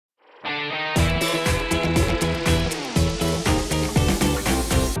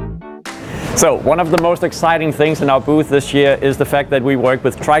So one of the most exciting things in our booth this year is the fact that we work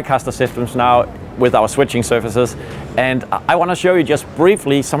with Tricaster systems now with our switching surfaces, and I want to show you just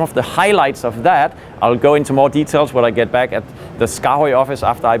briefly some of the highlights of that. I'll go into more details when I get back at the SKAARHOJ office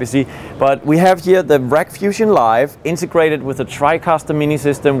after IBC, but we have here the Rack Fusion Live integrated with the Tricaster mini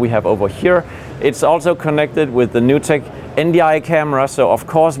system we have over here. It's also connected with the NewTek NDI camera, so of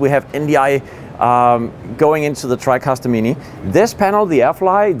course we have NDI going into the Tricaster Mini. This panel, the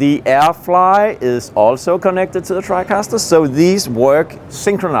Airfly is also connected to the Tricaster, so these work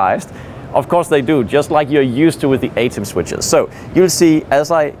synchronized. Of course they do, just like you're used to with the ATEM switches. So you'll see,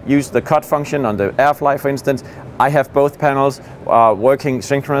 as I use the cut function on the Airfly, for instance, I have both panels working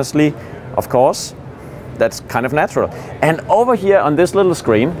synchronously. Of course, that's kind of natural. And over here on this little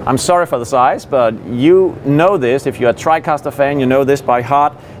screen, I'm sorry for the size, but you know this. If you're a Tricaster fan, you know this by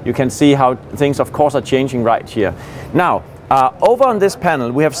heart. You can see how things, of course, are changing right here. Now, over on this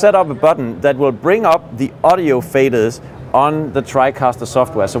panel, we have set up a button that will bring up the audio faders on the Tricaster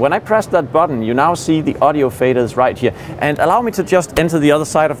software. So when I press that button, you now see the audio faders right here. And allow me to just enter the other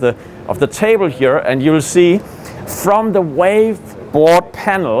side of the table here, and you'll see from the waveboard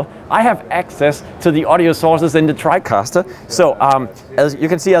panel, I have access to the audio sources in the Tricaster. So as you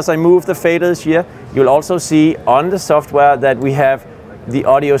can see, as I move the faders here, you'll also see on the software that we have the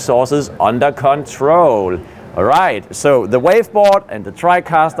audio sources under control. All right, so the waveboard and the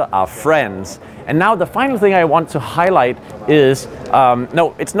Tricaster are friends. And now the final thing I want to highlight is,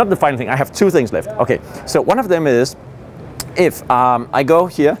 no, it's not the final thing. I have two things left. Okay, so one of them is, if I go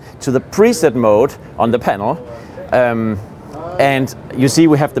here to the preset mode on the panel, and you see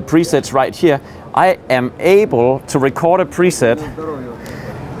we have the presets right here, I am able to record a preset.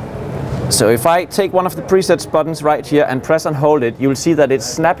 So if I take one of the presets buttons right here and press and hold it, you'll see that it's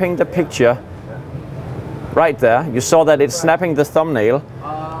snapping the picture right there. You saw that it's snapping the thumbnail.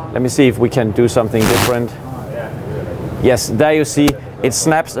 Let me see if we can do something different. Yes, there you see it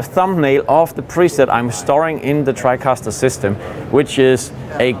snaps a thumbnail of the preset I'm storing in the Tricaster system, which is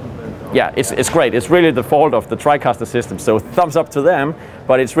it's great. It's really the fault of the Tricaster system, so thumbs up to them,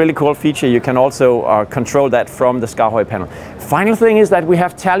 but it's really cool feature. You can also control that from the SKAARHOJ panel. Final thing is that we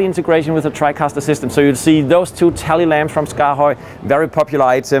have tally integration with the Tricaster system, so you'll see those two tally lamps from SKAARHOJ, very popular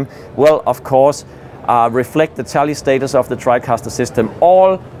item, will of course reflect the tally status of the Tricaster system,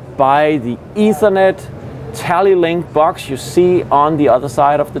 all by the Ethernet tally link box you see on the other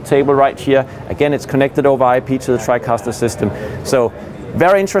side of the table right here. Again, it's connected over IP to the Tricaster system. So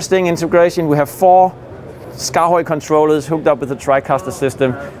very interesting integration. We have 4 SKAARHOJ controllers hooked up with the Tricaster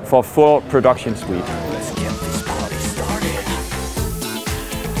system for full production suite.